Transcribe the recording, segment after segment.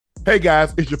Hey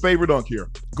guys, it's your favorite Unc here.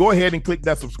 Go ahead and click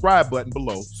that subscribe button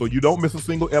below so you don't miss a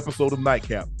single episode of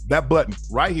Nightcap. That button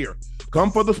right here.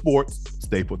 Come for the sports,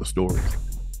 stay for the stories.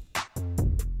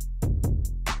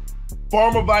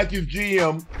 Former Vikings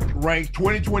GM ranks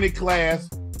 2020 class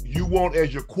you want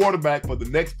as your quarterback for the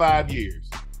next 5 years.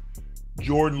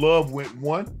 Jordan Love went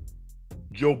 1,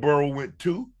 Joe Burrow went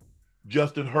 2,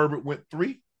 Justin Herbert went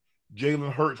 3,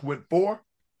 Jalen Hurts went 4,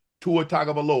 Tua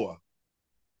Tagovailoa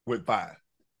went 5.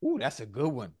 Ooh, that's a good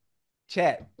one.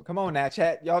 Chat, come on now,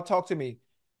 chat. Y'all talk to me.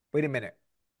 Wait a minute.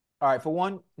 All right, for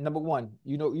one, number one,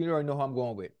 you already know who I'm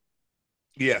going with.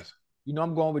 Yes. You know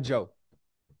I'm going with Joe.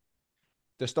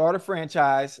 The starter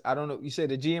franchise. I don't know. You said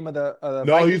the GM of the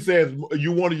No, he Vikings. says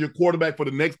you wanted your quarterback for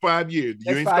the next 5 years. You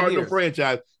Next ain't five starting no years.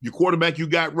 franchise. Your quarterback you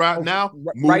got right Oh, now,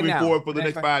 right moving now. forward for The the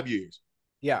next next five. 5 years.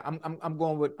 Yeah, I'm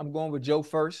going with Joe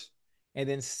first, and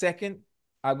then second,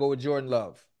 I'll go with Jordan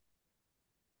Love.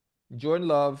 Jordan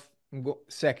Love,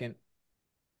 second.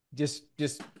 Just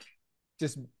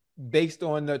based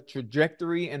on the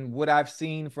trajectory and what I've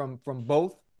seen from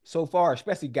both so far,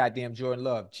 especially goddamn Jordan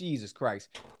Love. Jesus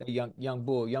Christ, that young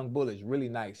bull is really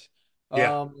nice.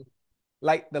 Yeah. Um,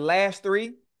 like the last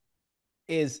three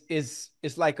is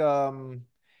it's like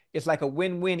a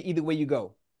win-win either way you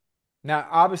go. Now,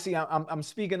 obviously, I'm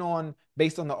speaking on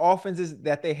based on the offenses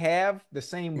that they have, the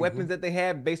same weapons Mm-hmm. that they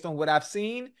have, based on what I've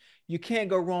seen. You can't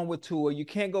go wrong with Tua. You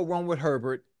can't go wrong with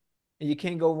Herbert, and you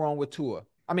can't go wrong with Tua.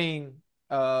 I mean,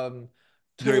 um,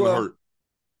 Jalen Tua, Hurt.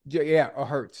 yeah, or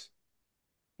Hurts.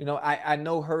 I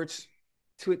know Hurts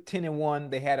 10-1.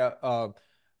 They had a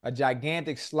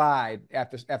gigantic slide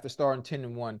after starting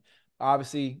 10-1.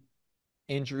 Obviously,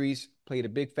 injuries played a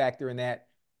big factor in that.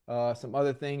 Some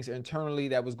other things internally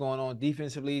that was going on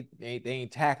defensively, they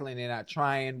ain't tackling, they're not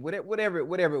trying, whatever it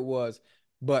was.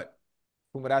 But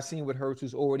from what I've seen with Hurts,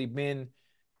 who's already been,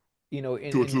 To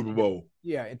a Super Bowl.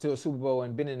 yeah, into a Super Bowl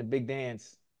and been in a big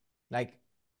dance, like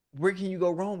where can you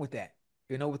go wrong with that?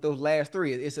 With those last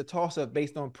three, it's a toss up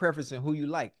based on preference and who you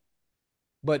like.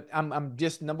 But I'm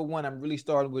just number one. I'm really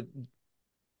starting with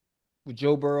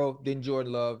Joe Burrow, then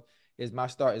Jordan Love is my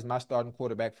starting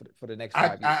quarterback for the next I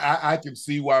 5 years. I, I can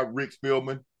see why Rick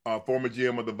Spielman, former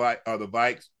GM of the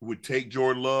Vikes, would take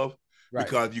Jordan Love Right.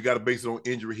 because you got to base it on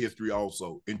injury history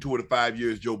also. In 2 of the 5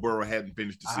 years, Joe Burrow hadn't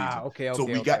finished the Ah, season, okay, so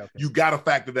okay, we okay, got okay. you got to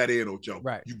factor that in, Ocho.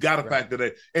 Right, You got to right, factor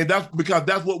that, and that's because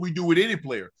that's what we do with any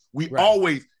player. We right.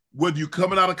 always, whether you're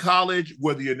coming out of college,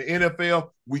 whether you're in the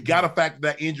NFL, we got Hmm. to factor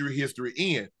that injury history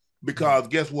in Hmm. because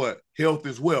guess what? Health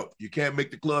is wealth. You can't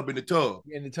make the club in the tub,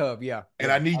 In the tub, yeah, and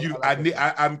yeah. I need I you. like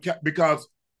that too. I'm because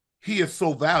he is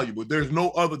so valuable. There's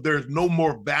no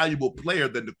more valuable player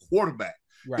than the quarterback,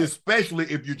 Right, especially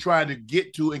if you're trying to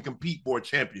get to and compete for a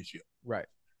championship. right.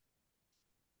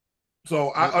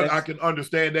 So I That's can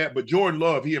understand that, but Jordan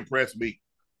Love, he impressed me.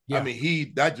 I yeah. mean, he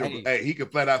that joker, Hey, hey, he can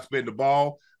flat out spin the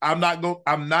ball. I'm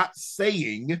not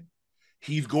saying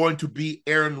he's going to be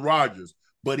Aaron Rodgers,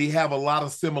 but he have a lot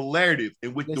of similarities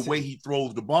in which the way listen, he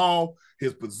throws the ball,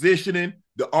 his positioning,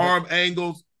 the the arm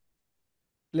angles.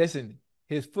 listen.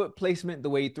 His foot placement, the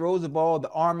way he throws the ball, the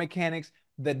arm mechanics,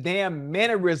 the damn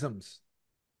mannerisms,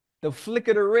 the flick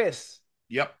of the wrist.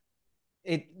 Yep.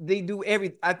 They do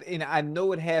and I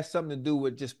know it has something to do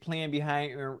with just playing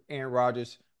behind Aaron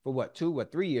Rodgers for what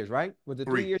 3 years, right? Was it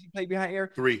three Three. years he played behind Aaron?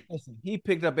 Three. Listen, he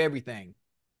picked up everything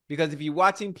because if you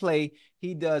watch him play,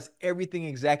 he does everything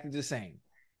exactly the same.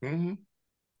 Mm-hmm.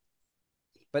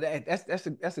 But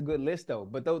that's a good list though.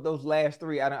 But those last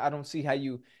three, I don't see how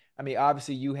you. I mean,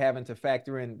 obviously you having to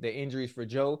factor in the injuries for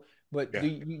Joe, but Yeah.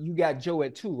 you got Joe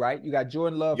at two, right? You got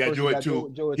Jordan Love Yeah, first. You Joe at got Joe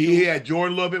two. Joe at He two. had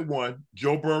Jordan Love at 1,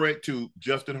 Joe Burrow at 2,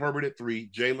 Justin Herbert at 3,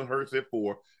 Jalen Hurts at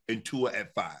 4, and Tua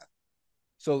at 5.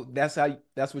 So that's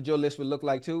what your list would look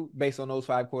like too, based on those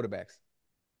five quarterbacks.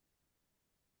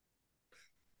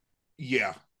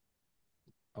 Yeah,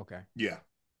 Okay. yeah.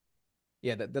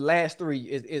 Yeah, the last three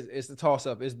is the toss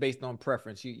up. It's based on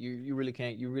preference. You really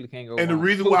can't go And the wrong.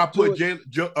 reason Tua, why I put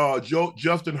Tua,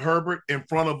 Justin Herbert in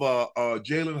front of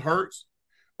Jalen Hurts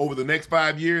over the next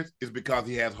 5 years is because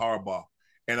he has Harbaugh,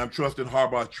 and I'm trusting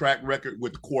Harbaugh's track record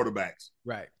with the quarterbacks.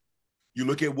 right. You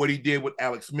look at what he did with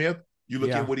Alex Smith. You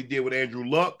look at Yeah. what he did with Andrew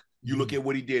Luck. You look Mhm. at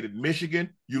what he did at Michigan.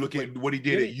 You look Wait, at what he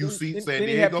did didn't at he didn't, UC didn't, San didn't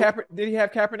he have Diego. Did he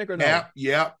have Kaepernick or no?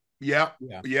 Yep. Yeah.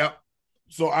 Yep.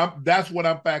 So that's what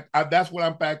I'm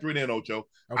factoring in, Ocho.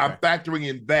 I'm Okay. factoring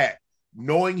in that,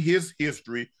 knowing his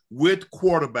history with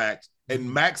quarterbacks and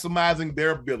Mhm. maximizing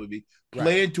their ability, Right.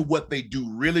 playing to what they do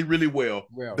really, really well.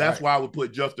 Well, That's right. why I would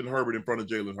put Justin Herbert in front of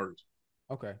Jalen Hurts.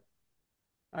 Okay. All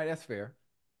right. That's fair.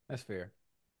 That's fair.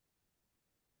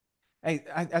 Hey,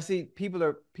 I see people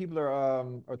are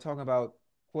talking about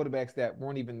quarterbacks that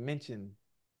weren't even mentioned.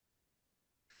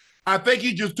 I think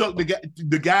he just took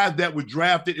the guys that were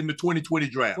drafted in the 2020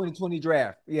 draft. 2020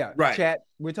 draft. Yeah. Right. Chat.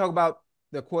 We're talking about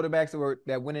the quarterbacks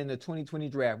that went in the 2020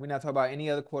 draft. We're not talking about any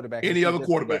other quarterbacks. Any other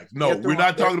quarterbacks. No, we're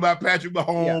not talking about Patrick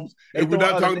Mahomes, and we're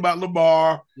not talking about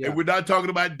Lamar, and we're not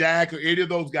talking about Dak or any of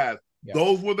those guys. Yeah.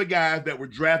 Those were the guys that were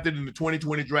drafted in the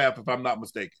 2020 draft, if I'm not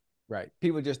mistaken. Right.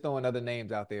 People just throwing other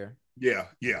names out there. Yeah.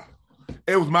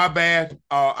 It was my bad.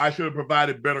 I should have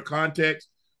provided better context.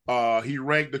 He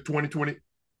ranked the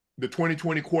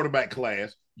 2020 quarterback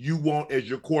class you want as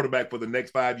your quarterback for the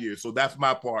next 5 years. So that's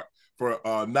my part for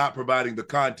not providing the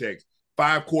context.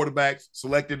 5 quarterbacks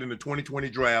selected in the 2020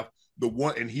 draft,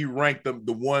 and he ranked them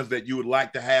the ones that you would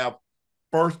like to have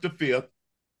first to fifth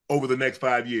over the next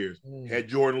 5 years. Had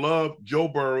Jordan Love, Joe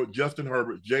Burrow, Justin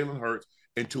Herbert, Jalen Hurts,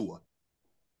 and Tua.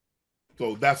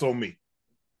 So that's on me.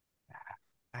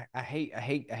 I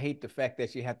hate the fact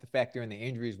that you have to factor in the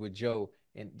injuries with Joe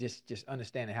and just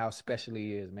understanding how special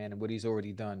he is, man, and what he's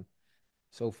already done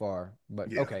so far.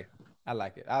 But okay, I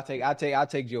like it. I'll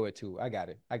take Joe at 2. I got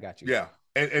it. I got you. Yeah,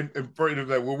 and for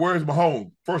like, well, where's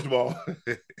Mahomes? First of all,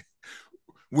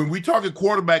 when we talk a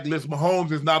quarterback list,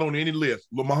 Mahomes is not on any list.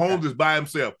 Mahomes is by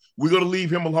himself. We're gonna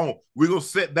leave him alone. We're gonna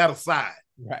set that aside.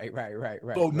 Right.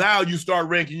 So now you start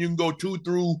ranking. You can go 2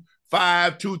 through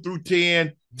 5, 2 through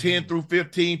 10, 10 through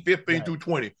 15, 15 through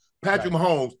 20. Patrick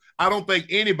Mahomes, I don't think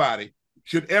anybody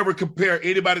should ever compare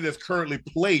anybody that's currently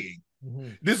playing.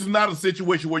 This is not a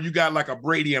situation where you got like a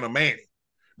Brady and a Manning.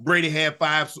 Brady had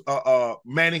 5,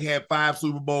 Manning had 5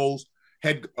 Super Bowls,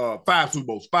 had 5 Super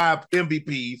Bowls, 5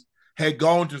 MVPs, had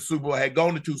gone to 2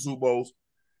 Super Bowls,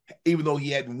 even though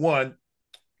he hadn't won,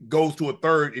 goes to a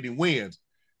third and he wins.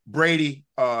 Brady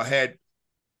had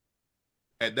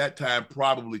at that time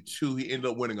probably 2. He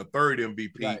ended up winning a third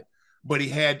MVP, but he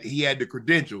had the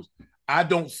credentials. I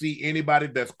don't see anybody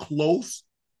that's close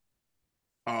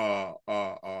to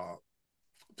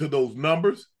those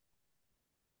numbers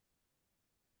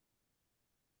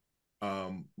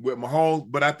with Mahomes.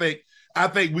 But I think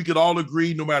we could all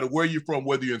agree, no matter where you're from,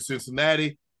 whether you're in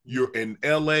Cincinnati, you're in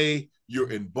LA, you're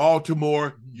in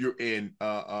Baltimore, you're in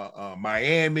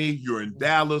Miami, you're in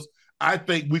Dallas, I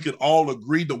think we could all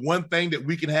agree the one thing that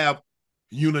we can have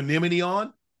unanimity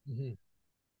on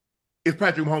is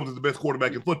Patrick Mahomes is the best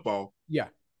quarterback in football. Yeah.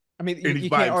 I mean, you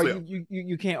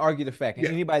can't argue the fact. And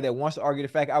anybody that wants to argue the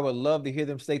fact, I would love to hear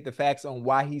them state the facts on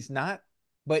why he's not.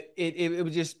 But it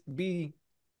would just be.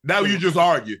 Now you just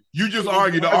argue. You just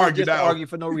argue to argue now. Argue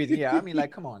for no reason. Yeah, I mean,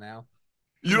 like, come on now.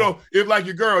 You know, it's like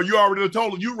your girl. You already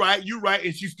told her you right,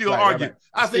 and she still arguing.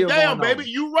 I say, damn, baby,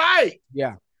 you right.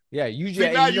 Yeah. You just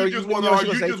see, now you just want to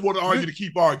argue. You just want to argue to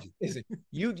keep arguing. Listen,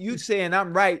 you saying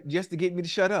I'm right just to get me to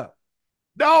shut up.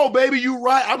 No, baby, you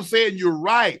right. I'm saying you're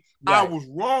right. I was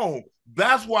wrong.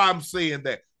 That's why I'm saying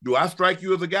that. Do I strike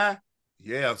you as a guy?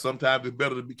 Yeah, sometimes it's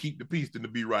better to keep the peace than to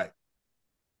be right.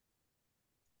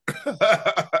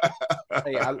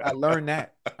 Hey, I learned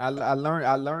that. I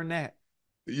learned that.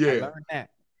 Yeah. I learned that.